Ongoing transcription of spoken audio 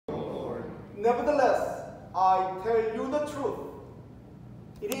Nevertheless, I tell you the truth.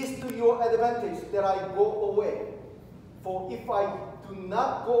 It is to your advantage that I go away. For if I do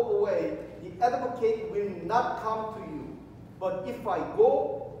not go away, the advocate will not come to you. But if I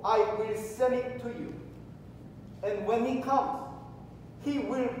go, I will send him to you. And when he comes, he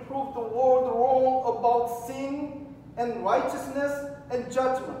will prove the world wrong about sin and righteousness and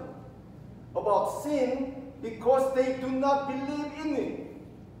judgment. About sin, because they do not believe in me.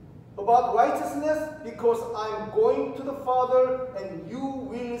 About righteousness, because I'm going to the Father and you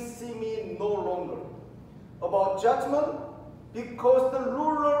will see me no longer. About judgment, because the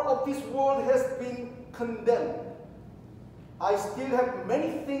ruler of this world has been condemned. I still have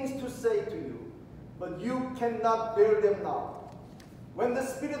many things to say to you, but you cannot bear them now. When the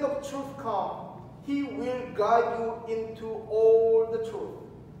Spirit of truth comes, he will guide you into all the truth.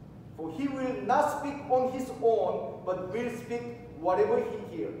 For he will not speak on his own, but will speak whatever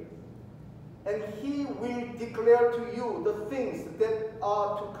he hears. And he will declare to you the things that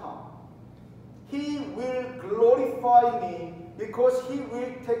are to come. He will glorify me, because he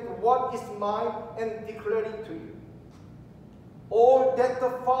will take what is mine and declare it to you. All that the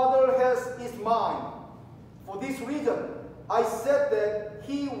Father has is mine. For this reason, I said that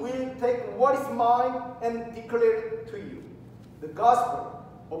he will take what is mine and declare it to you. The gospel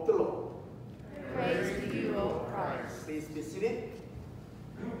of the Lord. Praise to you, O Christ. Please be seated.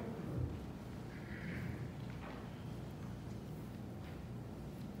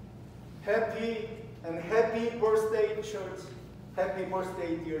 Happy birthday, church. Happy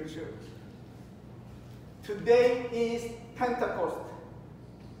birthday, dear church. Today is Pentecost,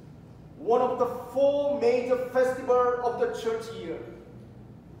 one of the 4 major festivals of the church year.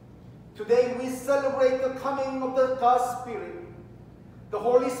 Today we celebrate the coming of the God's Spirit, the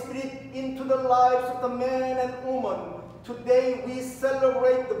Holy Spirit into the lives of the man and woman. Today we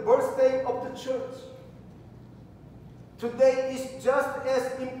celebrate the birthday of the church. Today is just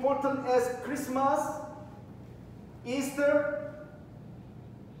as important as Christmas, Easter,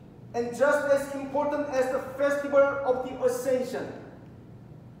 and just as important as the festival of the Ascension.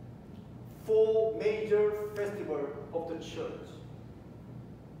 4 major festivals of the church.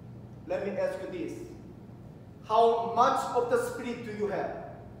 Let me ask you this. How much of the Spirit do you have?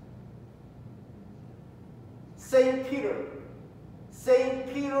 Saint Peter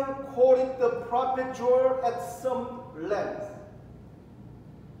quoted the prophet Joel at some length.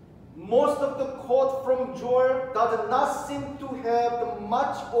 Most of the quote from Joel does not seem to have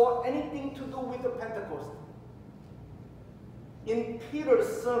much or anything to do with the Pentecost. In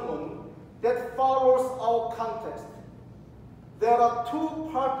Peter's sermon that follows our context, there are 2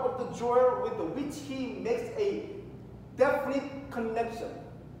 parts of the Joel with which he makes a definite connection.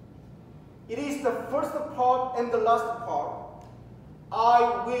 It is the first part and the last part.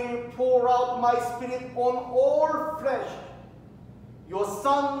 I will pour out my Spirit on all flesh. Your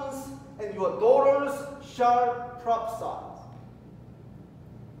sons and your daughters shall prophesy.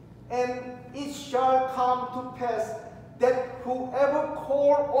 And it shall come to pass that whoever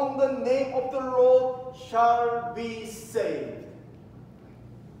calls on the name of the Lord shall be saved.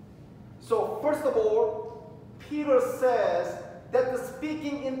 So first of all, Peter says that the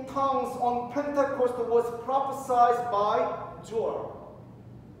speaking in tongues on Pentecost was prophesied by Joel.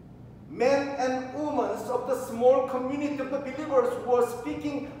 Men and women of the small community of the believers were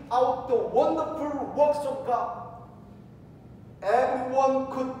speaking out the wonderful works of God. Everyone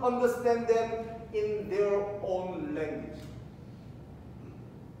could understand them in their own language.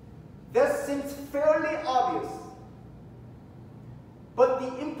 That seems fairly obvious. But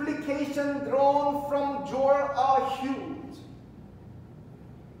the implications drawn from Joel are huge.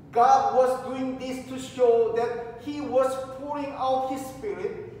 God was doing this to show that he was pouring out his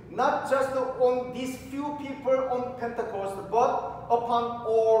Spirit not just on these few people on Pentecost, but upon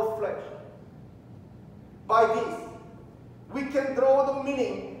all flesh. By this, we can draw the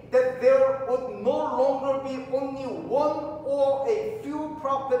meaning that there would no longer be only one or a few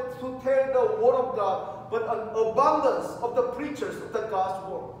prophets who tell the word of God, but an abundance of the preachers of the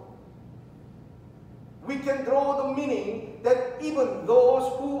God's word. We can draw the meaning that even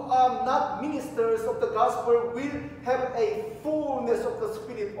those who are not ministers of the gospel will have a fullness of the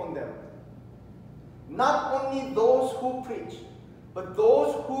Spirit on them. Not only those who preach, but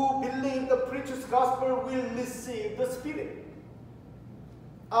those who believe the preacher's gospel will receive the Spirit.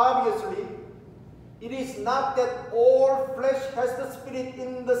 Obviously, it is not that all flesh has the Spirit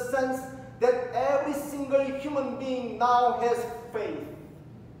in the sense that every single human being now has faith.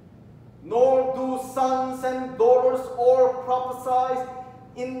 Nor do sons and daughters all prophesy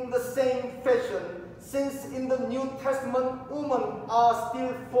in the same fashion, since in the New Testament women are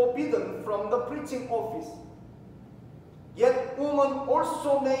still forbidden from the preaching office. Yet women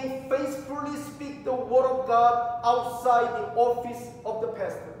also may faithfully speak the word of God outside the office of the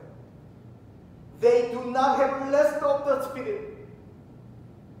pastor. They do not have less of the Spirit.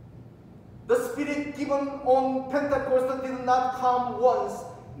 The Spirit given on Pentecost did not come once,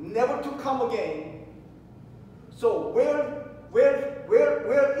 never to come again. So where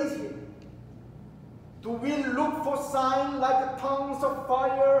is He? Do we look for signs like tongues of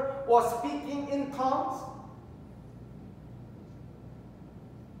fire or speaking in tongues?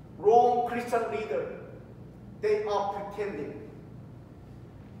 Wrong Christian leader. They are pretending.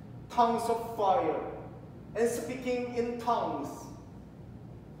 Tongues of fire and speaking in tongues.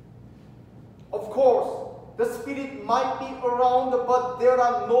 Of course, the Spirit might be around, but there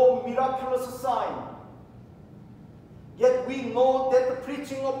are no miraculous signs. Yet we know that the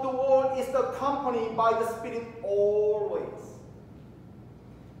preaching of the word is accompanied by the Spirit always.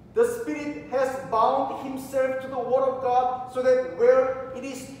 The Spirit has bound Himself to the Word of God so that where it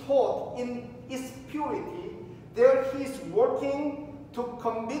is taught in its purity, there He is working to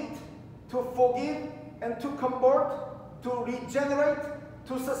convict, to forgive, and to convert, to regenerate,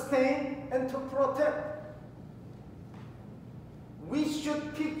 to sustain, and to protect. We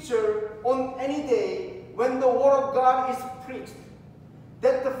should picture on any day when the Word of God is preached,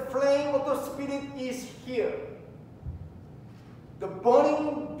 that the flame of the Spirit is here. The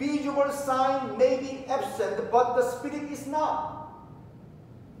burning visual sign may be absent, but the Spirit is not.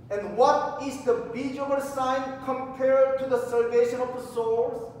 And what is the visual sign compared to the salvation of the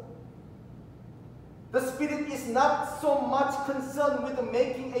souls? The Spirit is not so much concerned with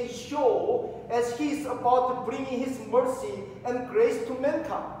making a show as He is about bringing His mercy and grace to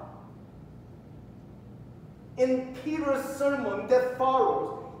mankind. In Peter's sermon that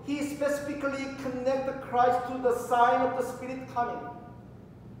follows, he specifically connected Christ to the sign of the Spirit coming.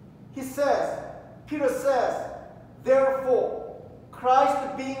 Peter says, therefore,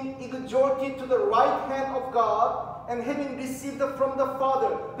 Christ being exalted to the right hand of God, and having received from the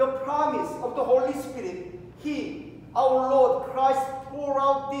Father the promise of the Holy Spirit, He, our Lord Christ, poured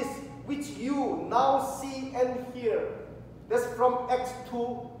out this which you now see and hear. That's from Acts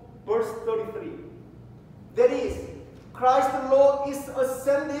 2, verse 33. That is, Christ the Lord is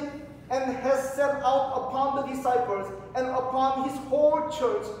ascended and has set out upon the disciples and upon His whole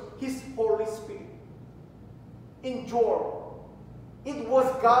church His Holy Spirit. In Joel, it was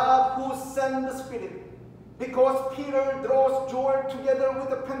God who sent the Spirit. Because Peter draws Joel together with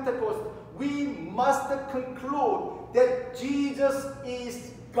the Pentecost, we must conclude that Jesus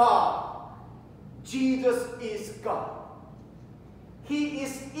is God. Jesus is God. He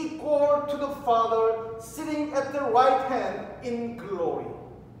is equal to the Father, sitting at the right hand in glory.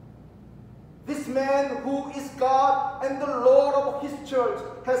 This man who is God and the Lord of His church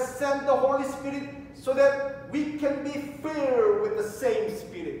has sent the Holy Spirit so that we can be filled with the same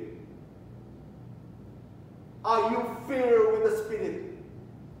Spirit. Are you filled with the Spirit?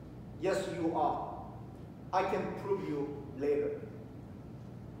 Yes, you are. I can prove you later.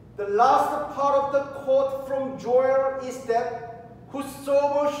 The last part of the quote from Joel is that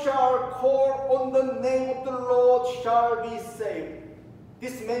whosoever shall call on the name of the Lord shall be saved.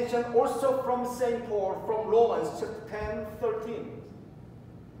 This mentioned also from St. Paul from Romans chapter 10:13.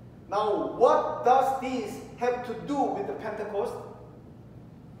 Now, what does this have to do with the Pentecost?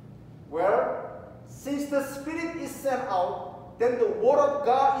 Well, since the Spirit is sent out, then the Word of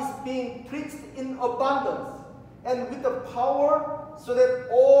God is being preached in abundance and with the power so that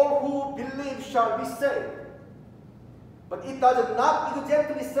all who believe shall be saved. But it does not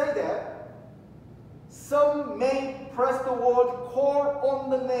exactly say that. Some may press the word call on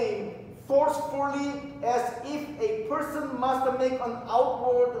the name forcefully as if a person must make an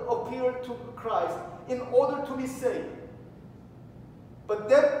outward appeal to Christ in order to be saved. But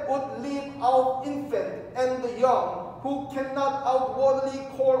that would leave out infant and the young who cannot outwardly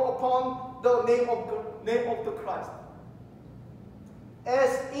call upon the name of the Christ.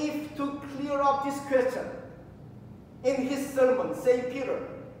 As if to clear up this question, in his sermon, St.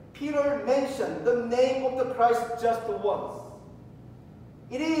 Peter mentioned the name of the Christ just once.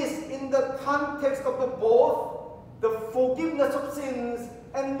 It is in the context of both the forgiveness of sins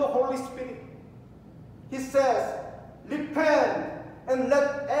and the Holy Spirit. He says, repent and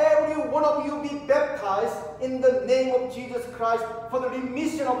let every one of you be baptized in the name of Jesus Christ for the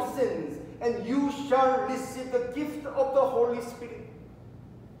remission of sins, and you shall receive the gift of the Holy Spirit.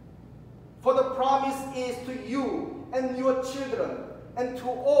 For the promise is to you and your children, and to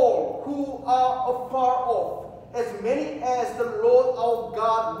all who are afar off, as many as the Lord our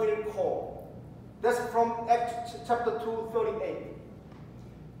God will call. That's from Acts chapter 2:38.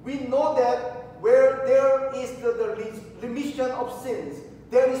 We know that where there is the remission of sins,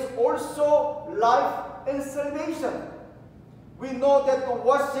 there is also life and salvation. We know that the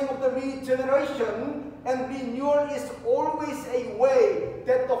washing of the regeneration and renewal is always a way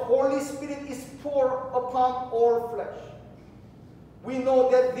that the Holy Spirit is poured upon all flesh. We know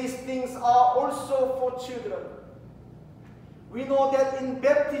that these things are also for children. We know that in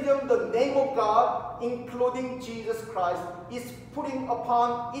baptism, the name of God, including Jesus Christ, is putting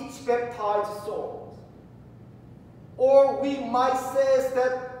upon each baptized soul. Or we might say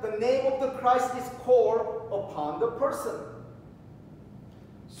that the name of the Christ is called upon the person.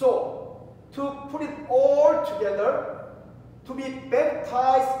 So, to put it all together, to be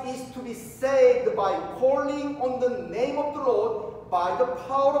baptized is to be saved by calling on the name of the Lord by the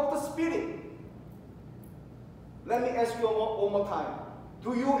power of the Spirit. Let me ask you one more time.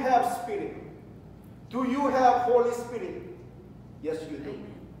 Do you have Spirit? Do you have Holy Spirit? Yes, you do.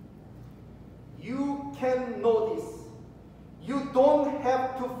 You can know this. You don't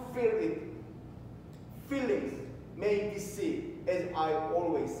have to feel it. Feelings may deceive, as I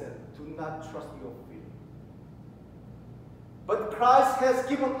always said. Do not trust your feelings. But Christ has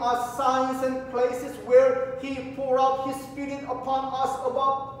given us signs and places where He poured out His Spirit upon us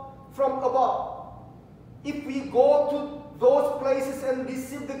from above. If we go to those places and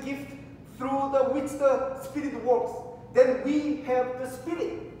receive the gift through which the Spirit works, then we have the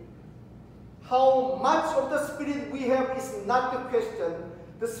Spirit. How much of the Spirit we have is not the question.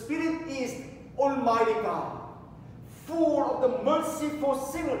 The Spirit is Almighty God, full of the mercy for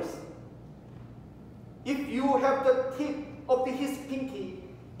sinners. If you have the tip of His pinky,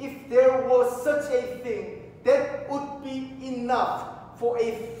 if there was such a thing, that would be enough for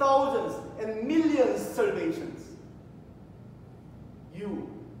thousands and millions salvations. You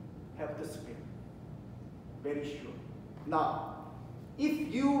have the Spirit. Very sure. Now,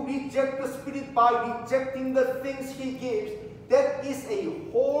 if you reject the Spirit by rejecting the things He gives, that is a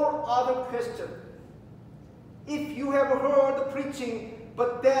whole other question. If you have heard the preaching,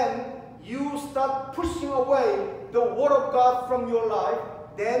 but then you start pushing away the Word of God from your life,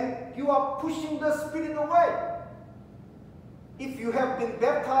 then you are pushing the Spirit away. If you have been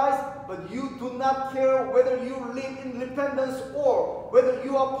baptized, but you do not care whether you live in repentance or whether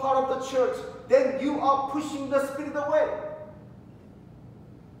you are part of the church, then you are pushing the Spirit away.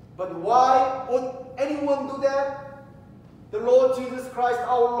 But why would anyone do that? The Lord Jesus Christ,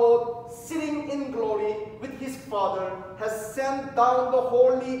 our Lord, sitting in glory with His Father, has sent down the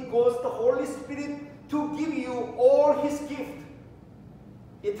Holy Ghost, the Holy Spirit, to give you all His gift.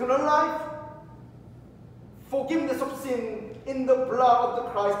 Eternal life, forgiveness of sin in the blood of the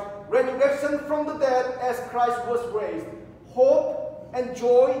Christ, resurrection from the dead as Christ was raised, hope and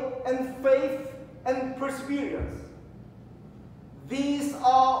joy and faith and perseverance. These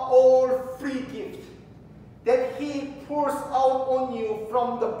are all free gifts that He pours out on you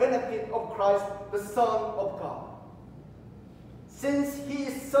from the benefit of Christ, the Son of God. Since He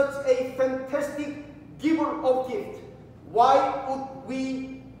is such a fantastic giver of gifts, why would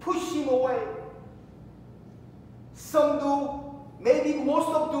we push Him away? Some do, maybe most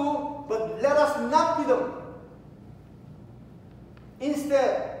of do, but let us not be them.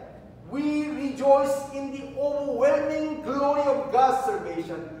 Instead, we rejoice in the overwhelming glory of God's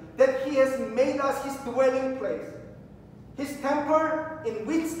salvation, that He has made us His dwelling place, His temple in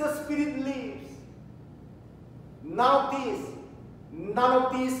which the Spirit lives. None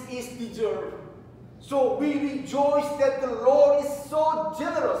of this is deserved. So we rejoice that the Lord is so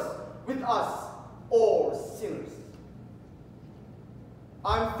generous with us, all sinners.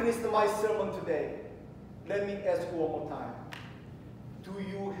 I'm finished my sermon today. Let me ask you one more time. Do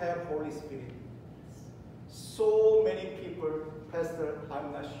you have Holy Spirit? So many people, Pastor,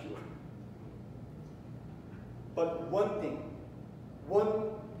 I'm not sure. But one thing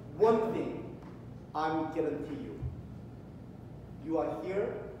I'm guarantee you. You are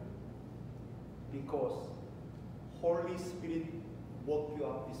here because Holy Spirit woke you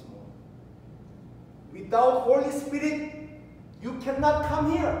up this morning. Without Holy Spirit, you cannot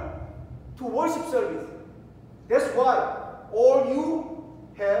come here to worship service. That's why all you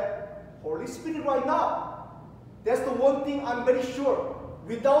have Holy Spirit right now. That's the one thing I'm very sure.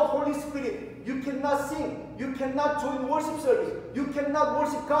 Without Holy Spirit, you cannot sing. You cannot join worship service. You cannot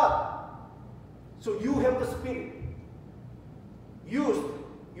worship God. So you have the Spirit. Use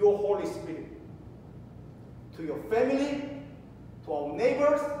your Holy Spirit to your family, to our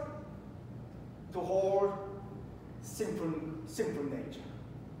neighbors, to whole simple nature.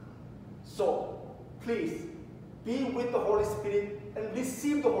 So please be with the Holy Spirit and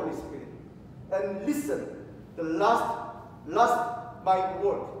receive the Holy Spirit. and listen. The my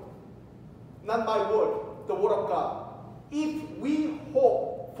word, not my word, the word of God. If we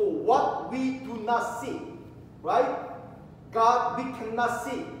hope for what we do not see, right? God, we cannot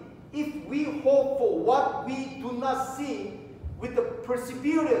see. If we hope for what we do not see with the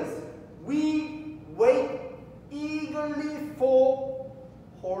perseverance, we wait eagerly for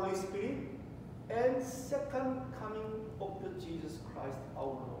Holy Spirit and second coming of the Jesus Christ our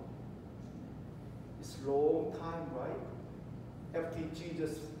Lord. It's a long time, right? After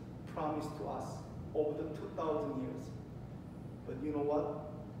Jesus promised to us over the 2,000 years. But you know what?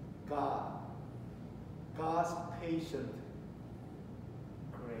 God's patient,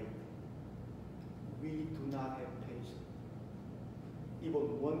 great. We do not have patience.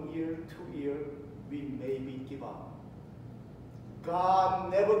 Even 1 year, 2 years, we maybe give up.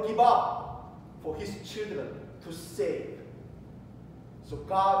 God never give up for His children to save. So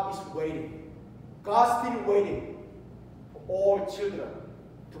God is waiting. God's still waiting for all children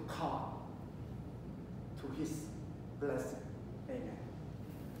to come to His blessing. Amen.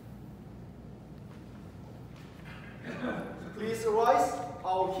 Please rise.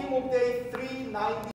 Our hymn of day 390.